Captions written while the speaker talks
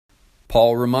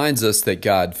Paul reminds us that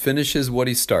God finishes what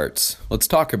he starts. Let's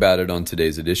talk about it on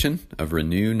today's edition of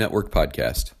Renew Network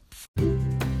Podcast.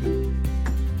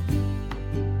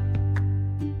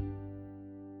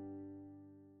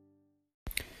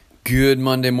 Good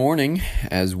Monday morning.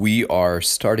 As we are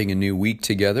starting a new week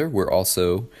together, we're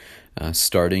also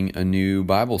starting a new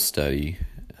Bible study.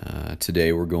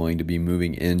 Today we're going to be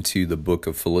moving into the book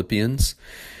of Philippians.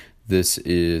 This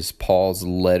is Paul's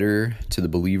letter to the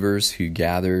believers who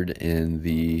gathered in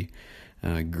the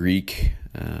Greek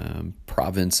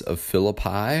province of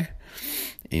Philippi.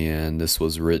 And this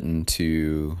was written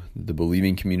to the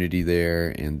believing community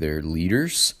there and their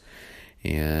leaders.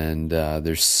 And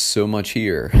there's so much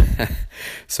here.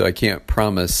 So I can't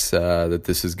promise that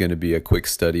this is going to be a quick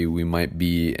study. We might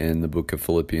be in the book of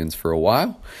Philippians for a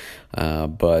while.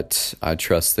 But I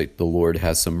trust that the Lord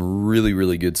has some really,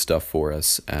 really good stuff for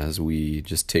us as we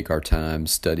just take our time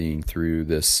studying through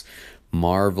this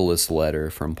marvelous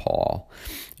letter from Paul.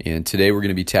 And today we're going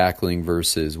to be tackling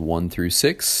verses 1 through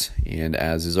 6. And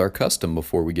as is our custom,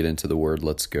 before we get into the word,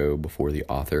 let's go before the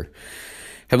author.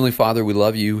 Heavenly Father, we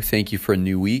love you. Thank you for a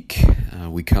new week.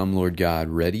 We come, Lord God,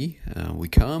 ready. We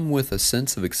come with a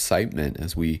sense of excitement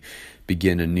as we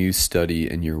begin a new study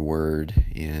in your word.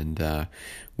 And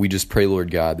we just pray,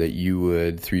 Lord God, that you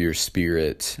would, through your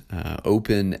Spirit,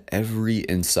 open every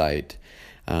insight,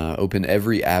 open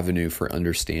every avenue for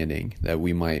understanding, that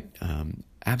we might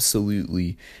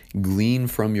absolutely glean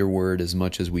from your word as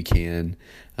much as we can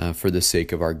for the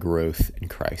sake of our growth in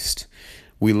Christ.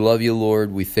 We love you,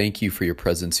 Lord. We thank you for your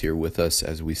presence here with us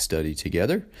as we study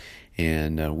together.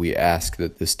 And we ask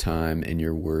that this time in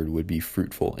your word would be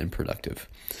fruitful and productive.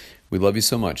 We love you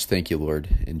so much. Thank you, Lord.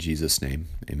 In Jesus' name,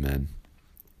 amen.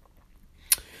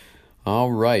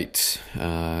 All right.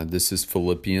 This is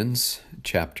Philippians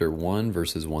chapter 1,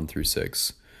 verses 1 through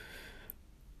 6.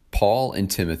 Paul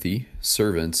and Timothy,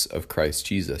 servants of Christ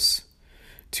Jesus,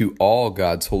 to all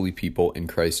God's holy people in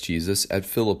Christ Jesus at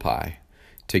Philippi,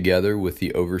 together with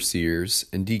the overseers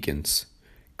and deacons.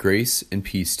 Grace and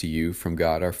peace to you from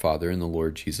God our Father and the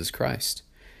Lord Jesus Christ.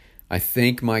 I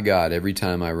thank my God every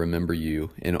time I remember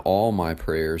you in all my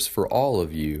prayers for all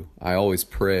of you. I always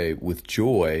pray with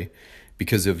joy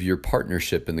because of your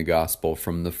partnership in the gospel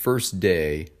from the first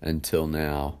day until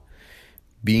now,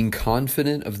 being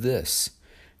confident of this,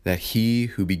 that he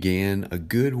who began a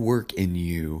good work in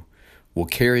you will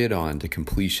carry it on to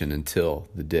completion until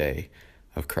the day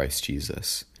of Christ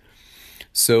Jesus.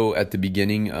 So at the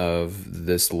beginning of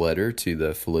this letter to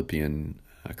the Philippian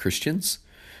Christians,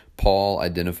 Paul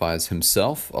identifies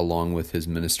himself along with his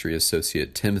ministry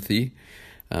associate Timothy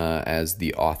as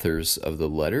the authors of the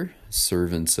letter.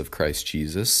 Servants of Christ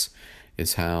Jesus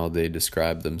is how they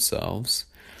describe themselves.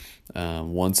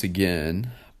 Once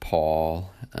again,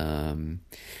 Paul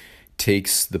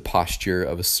takes the posture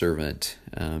of a servant.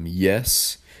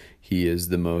 Yes, he is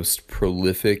the most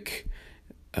prolific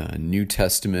New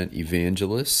Testament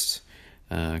evangelist,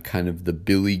 kind of the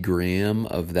Billy Graham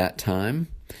of that time,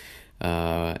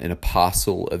 an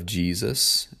apostle of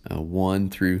Jesus, one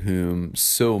through whom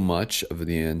so much of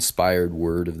the inspired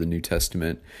word of the New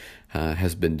Testament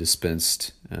has been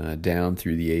dispensed down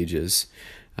through the ages.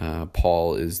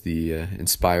 Paul is the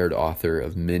inspired author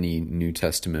of many New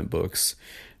Testament books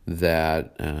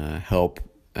that help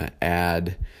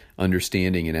add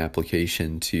understanding and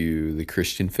application to the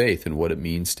Christian faith and what it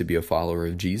means to be a follower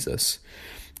of Jesus.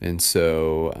 And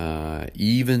so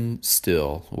even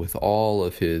still, with all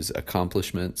of his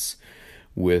accomplishments,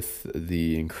 with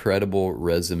the incredible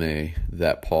resume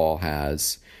that Paul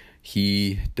has,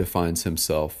 he defines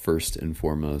himself first and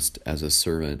foremost as a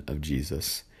servant of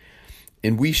Jesus.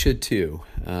 And we should too,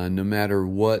 no matter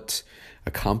what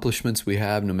accomplishments we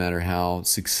have, no matter how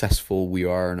successful we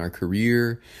are in our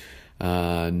career,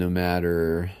 no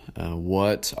matter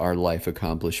what our life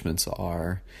accomplishments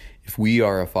are, if we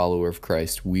are a follower of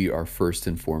Christ, we are first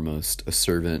and foremost a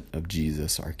servant of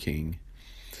Jesus, our King.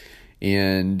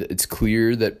 And it's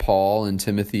clear that Paul and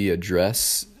Timothy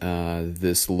address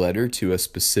this letter to a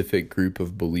specific group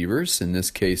of believers, in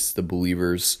this case, the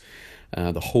believers,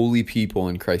 the holy people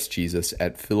in Christ Jesus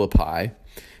at Philippi,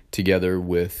 together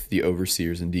with the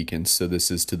overseers and deacons. So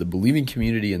this is to the believing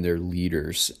community and their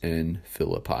leaders in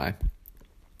Philippi.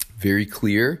 Very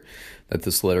clear that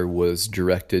this letter was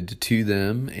directed to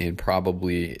them, and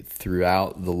probably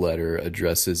throughout the letter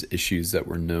addresses issues that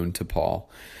were known to Paul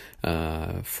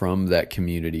from that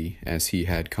community as he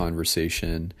had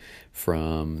conversation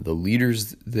from the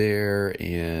leaders there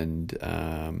and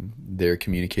their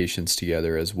communications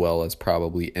together, as well as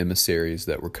probably emissaries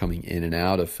that were coming in and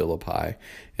out of Philippi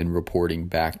and reporting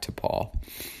back to Paul.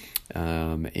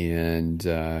 And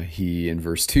he, in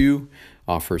verse 2,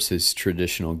 offers his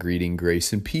traditional greeting,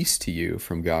 grace and peace to you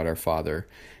from God our Father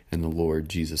and the Lord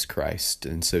Jesus Christ.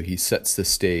 And so he sets the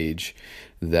stage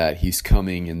that he's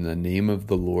coming in the name of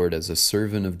the Lord as a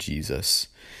servant of Jesus.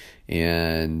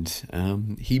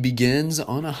 And he begins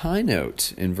on a high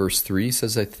note. In verse 3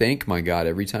 says, I thank my God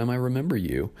every time I remember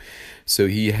you. So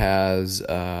he has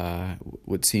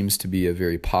what seems to be a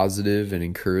very positive and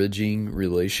encouraging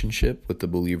relationship with the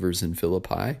believers in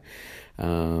Philippi.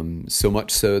 So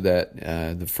much so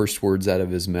that the first words out of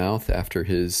his mouth after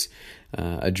his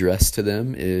address to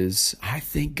them is, I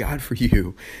thank God for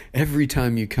you every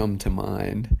time you come to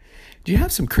mind. Do you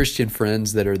have some Christian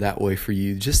friends that are that way for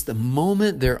you? Just the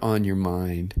moment they're on your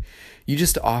mind, you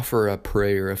just offer a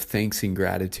prayer of thanks and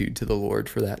gratitude to the Lord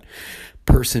for that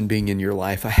person being in your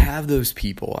life. I have those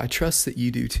people. I trust that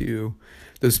you do too.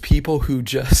 Those people who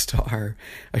just are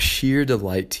a sheer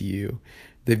delight to you.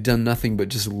 They've done nothing but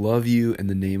just love you in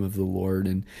the name of the Lord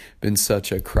and been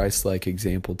such a Christ-like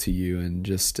example to you. And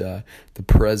just the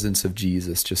presence of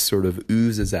Jesus just sort of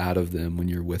oozes out of them when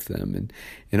you're with them.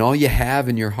 And all you have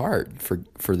in your heart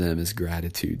for them is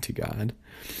gratitude to God.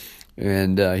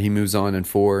 And he moves on in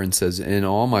 4 and says, in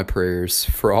all my prayers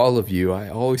for all of you, I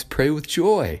always pray with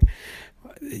joy.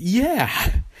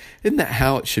 Yeah, isn't that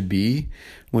how it should be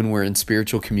when we're in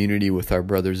spiritual community with our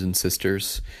brothers and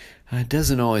sisters? It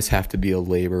doesn't always have to be a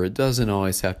labor. It doesn't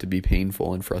always have to be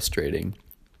painful and frustrating.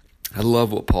 I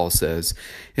love what Paul says.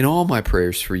 In all my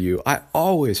prayers for you, I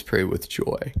always pray with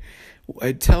joy.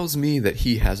 It tells me that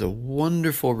he has a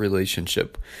wonderful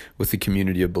relationship with the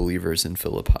community of believers in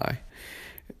Philippi.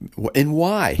 And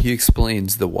why? He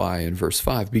explains the why in verse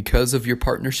 5. Because of your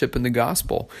partnership in the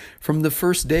gospel from the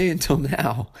first day until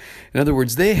now. In other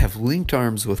words, they have linked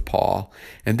arms with Paul,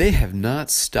 and they have not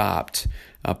stopped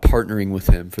partnering with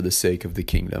him for the sake of the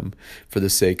kingdom, for the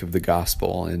sake of the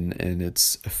gospel and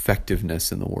its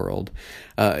effectiveness in the world.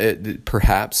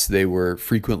 Perhaps they were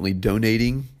frequently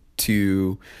donating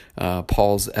to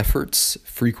Paul's efforts,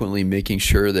 frequently making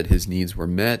sure that his needs were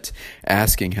met,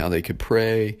 asking how they could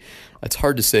pray. It's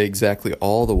hard to say exactly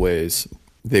all the ways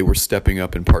they were stepping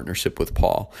up in partnership with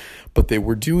Paul, but they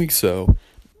were doing so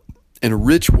in a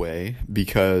rich way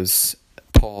because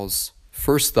Paul's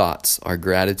first thoughts are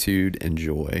gratitude and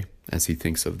joy as he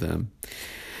thinks of them.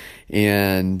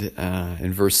 And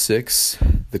in verse 6,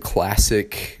 the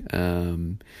classic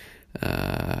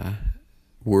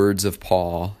words of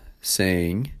Paul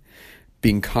saying,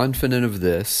 being confident of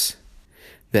this,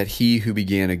 that he who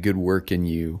began a good work in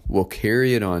you will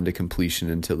carry it on to completion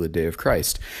until the day of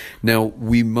Christ. Now,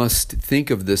 we must think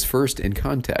of this first in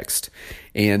context.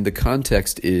 And the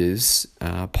context is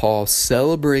Paul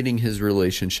celebrating his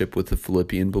relationship with the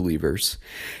Philippian believers.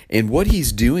 And what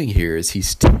he's doing here is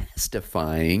he's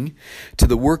testifying to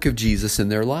the work of Jesus in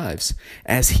their lives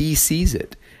as he sees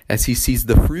it, as he sees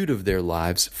the fruit of their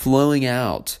lives flowing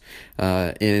out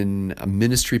in a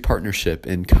ministry partnership,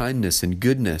 in kindness and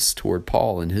goodness toward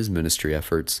Paul and his ministry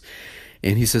efforts.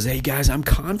 And he says, hey guys, I'm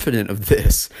confident of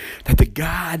this, that the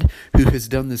God who has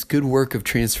done this good work of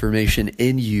transformation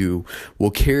in you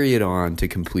will carry it on to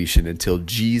completion until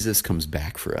Jesus comes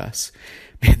back for us.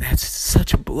 Man, that's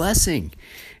such a blessing.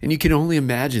 And you can only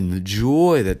imagine the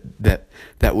joy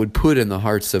that would put in the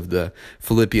hearts of the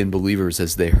Philippian believers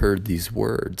as they heard these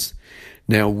words.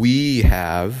 Now, we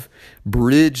have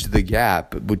bridged the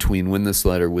gap between when this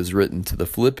letter was written to the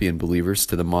Philippian believers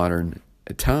to the modern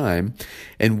time,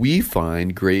 and we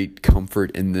find great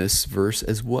comfort in this verse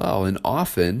as well. And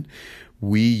often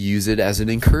we use it as an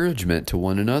encouragement to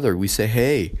one another. We say,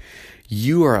 hey,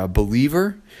 you are a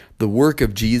believer. The work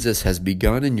of Jesus has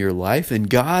begun in your life, and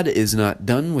God is not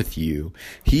done with you.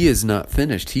 He is not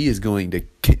finished. He's going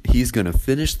to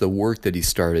finish the work that he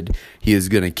started. He is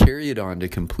going to carry it on to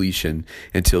completion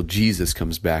until Jesus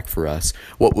comes back for us.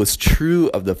 What was true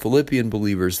of the Philippian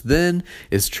believers then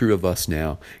is true of us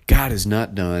now. God is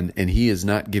not done, and he is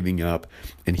not giving up,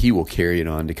 and he will carry it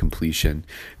on to completion.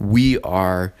 We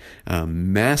are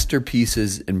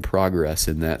masterpieces in progress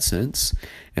in that sense,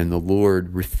 and the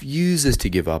Lord refuses to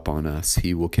give up on us.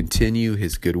 He will continue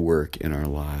his good work in our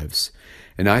lives.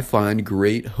 And I find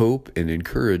great hope and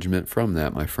encouragement from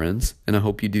that, my friends, and I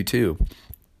hope you do too.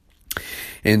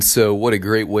 And so what a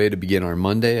great way to begin our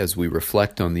Monday as we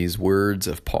reflect on these words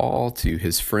of Paul to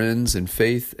his friends in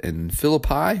faith in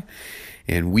Philippi.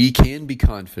 And we can be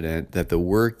confident that the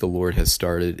work the Lord has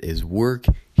started is work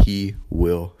he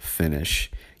will finish.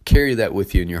 Carry that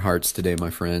with you in your hearts today, my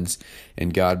friends,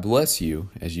 and God bless you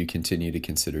as you continue to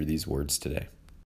consider these words today.